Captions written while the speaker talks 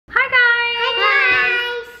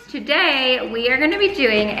Today, we are gonna be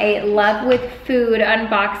doing a Love with Food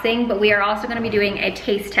unboxing, but we are also gonna be doing a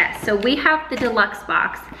taste test. So we have the deluxe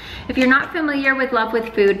box. If you're not familiar with Love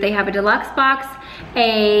with Food, they have a deluxe box,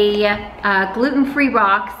 a gluten-free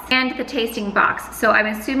box, and the tasting box. So I'm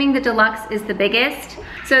assuming the deluxe is the biggest.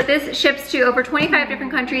 So this ships to over 25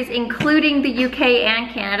 different countries, including the UK and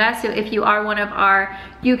Canada. So if you are one of our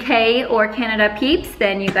UK or Canada peeps,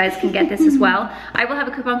 then you guys can get this as well. I will have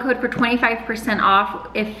a coupon code for 25% off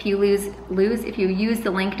if you if you use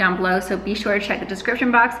the link down below. So be sure to check the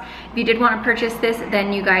description box. If you did want to purchase this,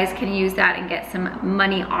 then you guys can use that and get some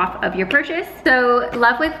money off of your purchase. So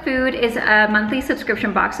Love with Food is a monthly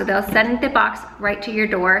subscription box. So they'll send the box right to your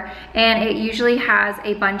door, and it usually has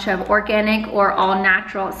a bunch of organic or all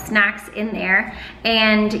natural snacks in there,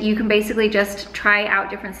 and you can basically just try out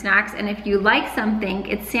different snacks, and if you like something,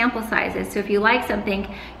 it's sample sizes. So if you like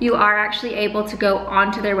something, you are actually able to go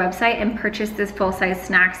onto their website and purchase this full-size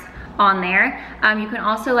snacks on there. You can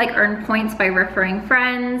also like earn points by referring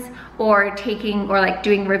friends or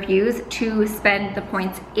doing reviews to spend the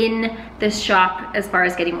points in this shop as far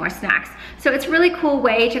as getting more snacks. So it's a really cool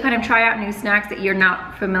way to kind of try out new snacks that you're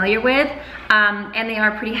not familiar with, and they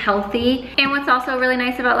are pretty healthy. And what's also really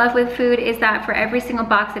nice about Love with Food is that for every single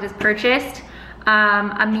box that is purchased,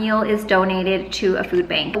 a meal is donated to a food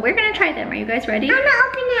bank. We're gonna try them. Are you guys ready? I'm gonna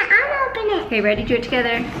open it. Okay, ready? Do it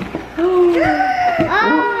together.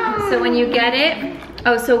 Oh. So when you get it,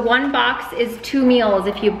 so one box is 2 meals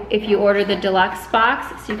if you order the deluxe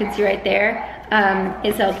box. So you can see right there,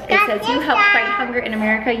 it says you helped fight hunger in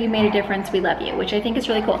America. You made a difference. We love you, which I think is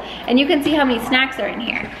really cool. And you can see how many snacks are in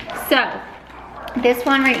here. So this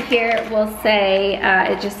one right here will say,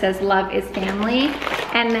 it just says love is family.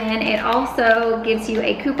 And then it also gives you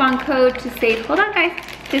a coupon code to save, hold on guys,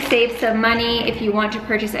 to save some money if you want to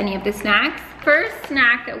purchase any of the snacks. First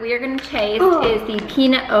snack that we are gonna taste is the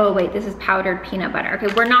peanut, oh wait, this is powdered peanut butter.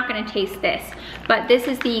 Okay, we're not gonna taste this, but this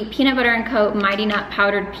is the Peanut Butter & Co. Mighty Nut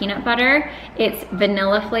powdered peanut butter. It's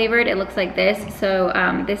vanilla flavored, it looks like this. So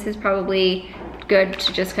this is probably good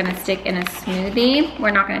to just kind of stick in a smoothie.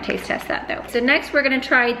 We're not gonna taste test that though. So next we're gonna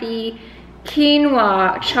try the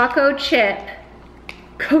quinoa choco chip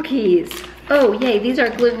cookies. Oh yay, these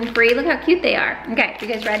are gluten-free. Look how cute they are. Okay, you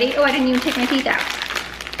guys ready? Oh, I didn't even take my teeth out.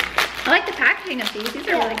 I like the packaging of these. These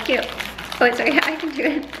are really cute. Oh, it's okay, I can do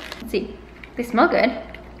it. Let's see. They smell good.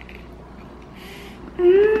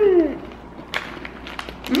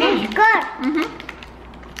 It's good.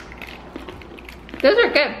 Those are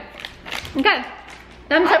good. Okay.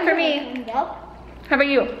 Thumbs up for me. How about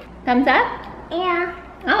you? Thumbs up? Yeah.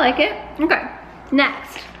 I like it. Okay.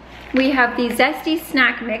 Next, we have the Zesty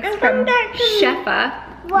Snack Mix from Shefa.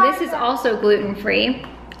 This is also gluten-free.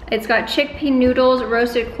 It's got chickpea noodles,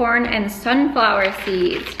 roasted corn, and sunflower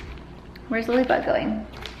seeds. Where's Lilybug going?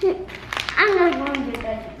 I'm not going to do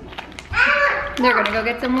this. They're gonna go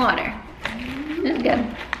get some water. This is good. I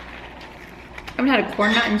haven't had a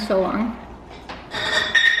corn nut in so long.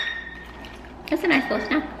 That's a nice little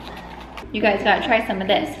snack. You guys gotta try some of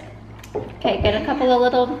this. Okay, get a couple of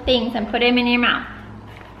little things and put them in your mouth.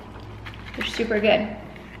 They're super good.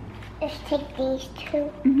 Let's take these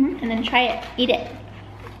two. And then try it, eat it.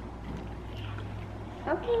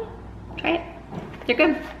 Okay. Try it, they're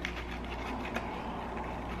good.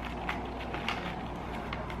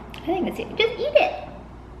 I think it's it. Just eat it.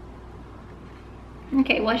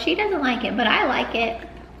 Okay, well she doesn't like it, but I like it.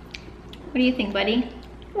 What do you think, buddy?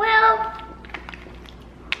 Well,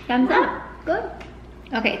 thumbs up. Good.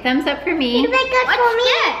 Okay, thumbs up for me. It'll be good for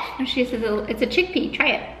me. Oh, she says it's a chickpea. Try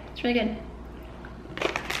it. It's really good.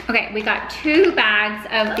 Okay, we got 2 bags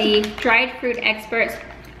of the Dried Fruit Experts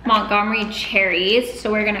Montgomery cherries.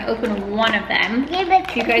 So we're gonna open one of them.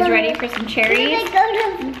 You guys ready for some cherries?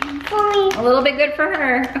 A little bit good for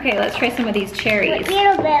her. Okay, let's try some of these cherries. A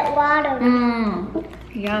little bit water.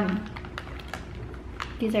 Yum.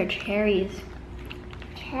 These are cherries.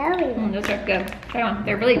 Cherries. Those are good. Try one.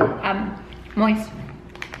 They're really moist.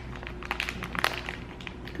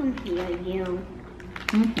 Come here, you.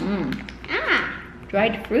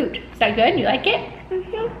 Dried fruit. Is that good? You like it?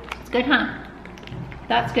 It's good, huh?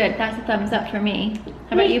 That's good. That's a thumbs up for me.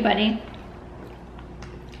 How about you, buddy?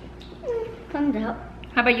 Thumbs up.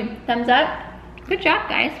 How about you? Thumbs up? Good job,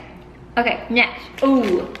 guys. Okay, next.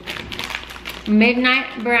 Ooh.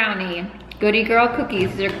 Midnight Brownie. Goody Girl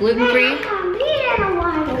cookies. They're gluten-free.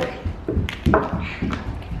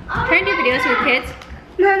 Trying to do videos with kids.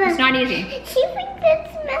 Mama, it's not easy. She thinks it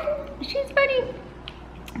smells. She's funny.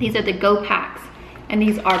 These are the Go Packs. And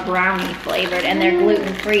these are brownie flavored, and they're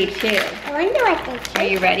gluten-free too. I wonder what they taste. Are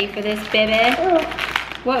you ready for this, baby? Ooh.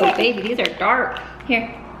 Whoa, baby, these are dark. Here.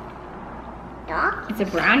 dog? It's a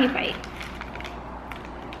brownie bite.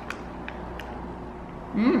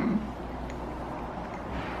 Mmm.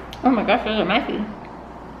 Oh my gosh, those are messy.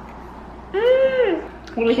 Mmm.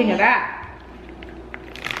 What do you think of that?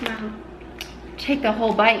 No. Take the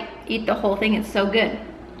whole bite. Eat the whole thing. It's so good.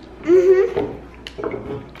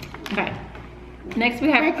 Okay. Next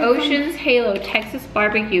we have Ocean's Halo Texas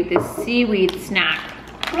Barbecue, this seaweed snack.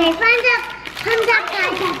 Wait, thumbs up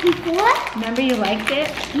like that before? Remember you liked it?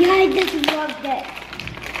 Yeah, I just loved it.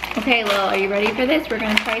 Okay, Lil, are you ready for this? We're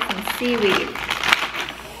gonna try some seaweed.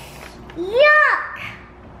 Yuck!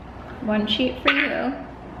 One sheet for you.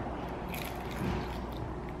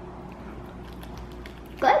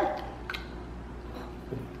 Good.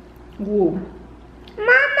 Ooh.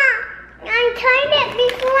 Mama, I tried it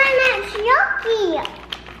before and it's yucky.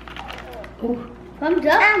 Ooh. Thumbs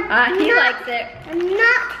up. He likes it. I'm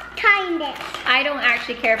not trying it. I don't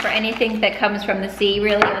actually care for anything that comes from the sea,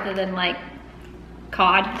 really, other than like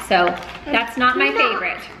cod. So that's not my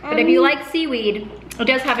favorite. But if you like seaweed, it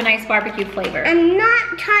does have a nice barbecue flavor. I'm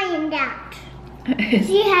not trying that.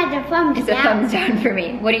 She has a thumbs It's a down. thumbs down for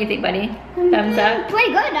me. What do you think, buddy? Thumbs up?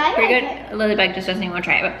 Pretty good. I Pretty like good. it. Lilybug just doesn't even want to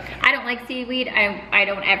try it. But I don't like seaweed. I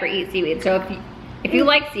don't ever eat seaweed. So if you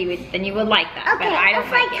like seaweed, then you would like that. Okay, But I don't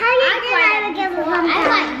if like I it. try it, then I would give a thumbs down. I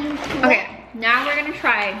like you. Okay, now we're gonna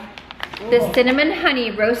try the cinnamon honey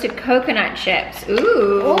roasted coconut chips.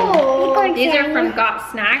 Ooh. Oh. These are from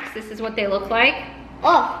Got Snacks. This is what they look like.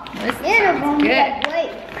 Oh, This yeah, sounds good.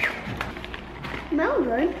 Wait. Smell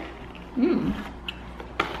good. Mmm.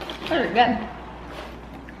 Those are good.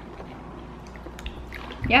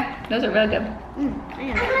 Yeah, those are really good. I'm going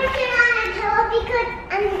to sit on a pillow because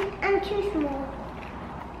I'm too small.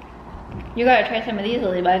 You gotta try some of these,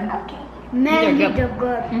 Lilybug. Okay. Man, These are these good. are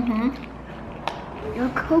good. Mm-hmm. They're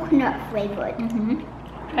coconut flavored. Mm-hmm.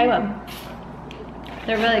 Try them.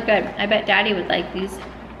 They're really good. I bet Daddy would like these.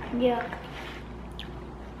 Yeah.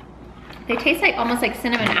 They taste like almost like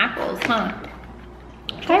cinnamon apples, huh?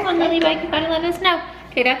 Try one, Lilybug. You gotta let us know.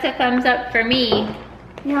 Okay, that's a thumbs up for me.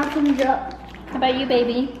 Now thumbs up. How about you,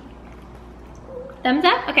 baby? Thumbs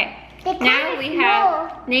up? Okay. They're Now kinda we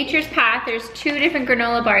have Nature's Path. There's 2 different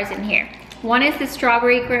granola bars in here. One is the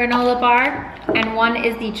strawberry granola bar, and one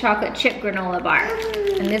is the chocolate chip granola bar.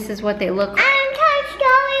 And this is what they look like. I'm trying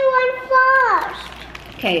strawberry one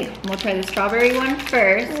first. Okay, we'll try the strawberry one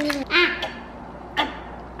first.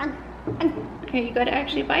 Here, you gotta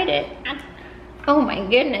actually bite it. Oh my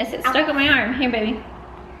goodness, it's stuck on my arm. Here, baby.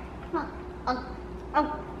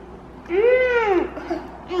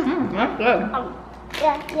 That's good.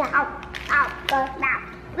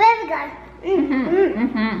 Very good.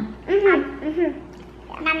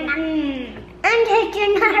 I'm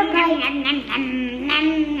taking another bite.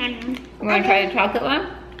 You wanna try the chocolate one?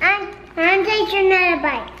 I'm taking another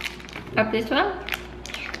bite. Up this one?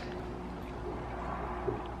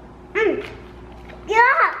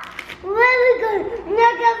 Yeah, really good.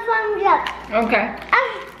 Another thumbs up. Okay. A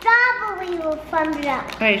strawberry will thumbs up.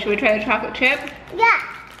 Okay, should we try the chocolate chip? Yeah.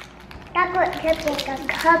 Chocolate chip like a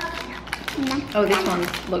cup. Oh, this one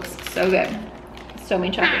looks so good. So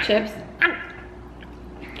many chocolate chips.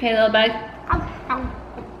 Okay, little bug.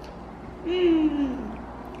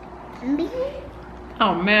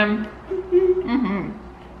 Oh man. Mm-hmm.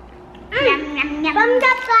 Thumbs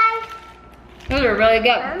up, guys. Those are really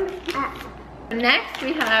good. Thumbs up. Next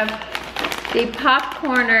we have the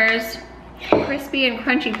Popcorners crispy and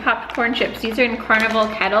crunchy popcorn chips. These are in Carnival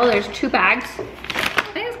Kettle. There's 2 bags. I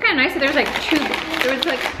think it's kind of nice that there's like 2. There was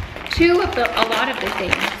like 2 of a lot of the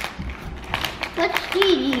things. Let's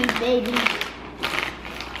see these, baby.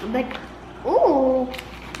 But, ooh.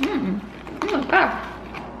 Oh god.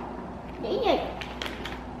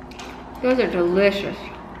 Those are delicious.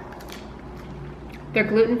 They're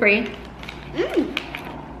gluten-free.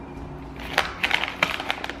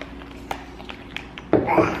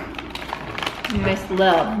 Miss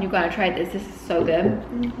Lil, you gotta try this. This is so good.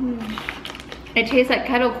 It tastes like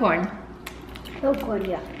kettle corn. So good,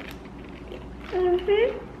 yeah.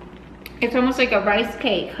 It's almost like a rice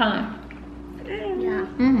cake, huh? Yeah.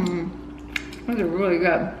 Those are really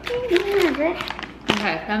good.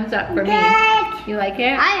 Okay, thumbs up for me. You like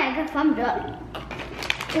it? I like a thumbs up.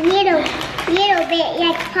 Little bit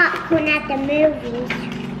like popcorn at the movies.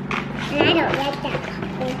 And I don't like that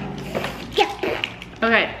popcorn. Yeah.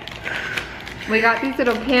 Okay. We got these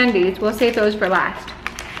little candies. We'll save those for last.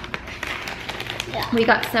 Yeah. We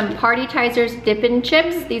got some Partytizers Dippin'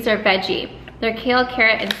 Chips. These are veggie. They're kale,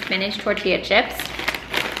 carrot, and spinach tortilla chips.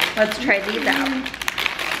 Let's try these out.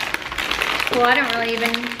 Well, I don't really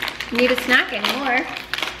even need a snack anymore.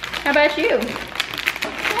 How about you?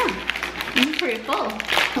 I'm pretty full.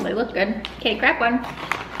 Oh, they look good. Okay, grab one.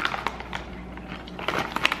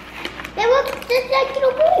 They look just like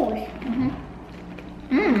little balls.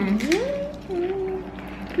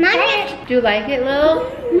 Mommy. Do you like it, Lil?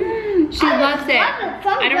 She loves it.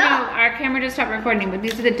 love it. I don't know, our camera just stopped recording, but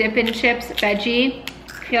these are the dip-in chips, veggie,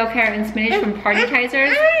 kale, carrot, and spinach from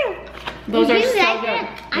Partytizers. Those are so good.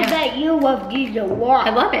 I bet you love these a lot.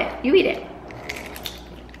 I love it. You eat it.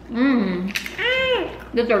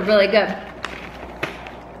 Those are really good.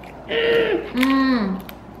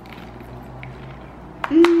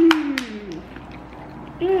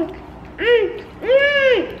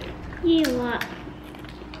 You what?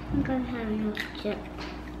 I'm gonna have no chip.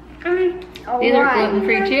 These are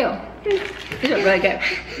gluten-free too. These are really good.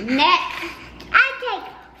 Next, I take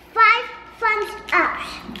 5 thumbs up.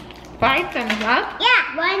 5 thumbs up? Yeah.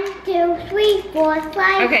 1, 2, 3, 4,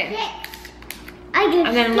 5, Okay. 6. I get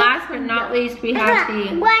And then 6 last but not least, we have the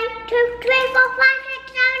 1, 2, 3, 4, 5,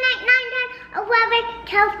 6, 7, 8, 9, 10, 11,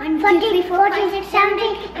 12, 13, 14, 16,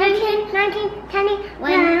 17, 18, 19, 20,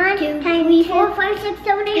 21, 22, 24, 5, 6,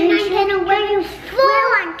 7, 8, 9, 10, 11,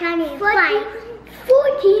 12,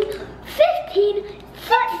 14, 15,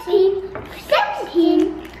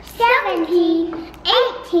 16, 17,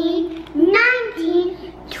 18,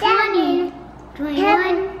 19, 20,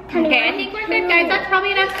 21, Okay, I think we're good, guys. That's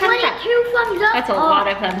probably enough thumbs up. 22 thumbs up. That's a lot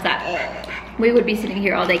of thumbs up. We would be sitting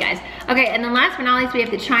here all day, guys. Okay, and then last but not least, we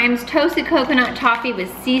have the Chimes Toasted Coconut Toffee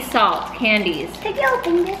with Sea Salt Candies. Could you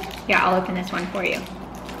open this? Yeah, I'll open this one for you.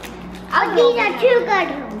 Oh, these are too good.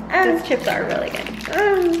 Those chips are really good.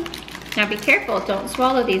 Now be careful, don't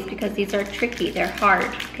swallow these because these are tricky. They're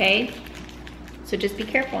hard, okay? So just be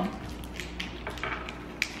careful.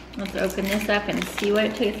 Let's open this up and see what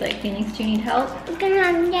it tastes like. Phoenix, do you need help? You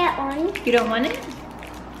can get one. You don't want it?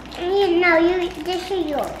 No, this is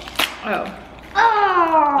yours. Oh.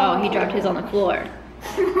 Oh. Oh, he dropped his on the floor.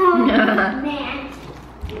 Man.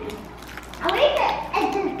 I'll leave it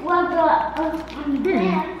at the rubber.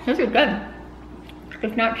 Those are good.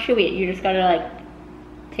 It's not chewy, you just gotta like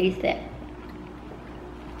taste it.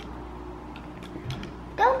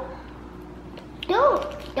 Those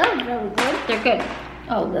are really good. They're good.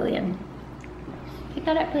 Oh, Lillian. Pick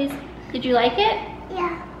that up, please. Did you like it?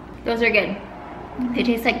 Yeah. Those are good. They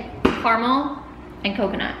taste like caramel and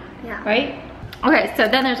coconut. Yeah. Right? Okay, so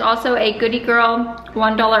then there's also a Goody Girl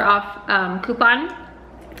 $1 off coupon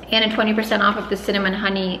and a 20% off of the cinnamon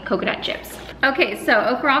honey coconut chips. Okay, so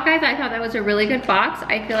overall, guys, I thought that was a really good box.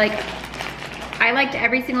 I feel like I liked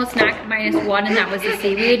every single snack minus one, and that was the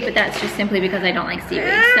seaweed, but that's just simply because I don't like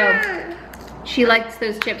seaweed. So she likes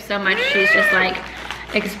those chips so much, she's just like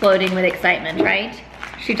exploding with excitement, right?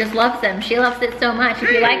 She just loves them. She loves it so much.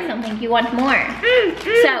 If you like something, you want more.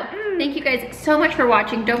 So thank you guys so much for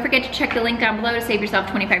watching. Don't forget to check the link down below to save yourself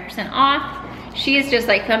 25% off. She is just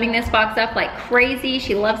like thumbing this box up like crazy.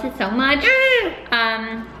 She loves it so much.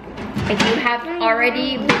 If you have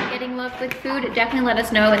already been getting love with food, definitely let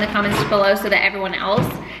us know in the comments below so that everyone else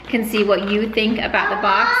can see what you think about the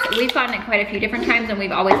box. We've gotten it quite a few different times and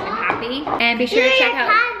we've always been happy. And be sure to check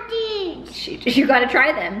out, you gotta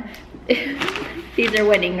try them. These are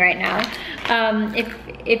winning right now.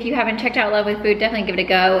 If you haven't checked out Love with Food, definitely give it a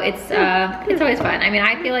go. It's always fun. I mean,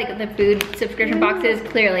 I feel like the food subscription boxes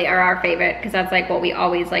clearly are our favorite because that's like what we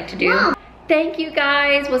always like to do. Thank you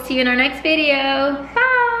guys. We'll see you in our next video.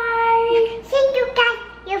 Bye. See you guys.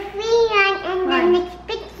 You're free in the next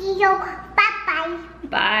video. Bye bye.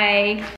 Bye.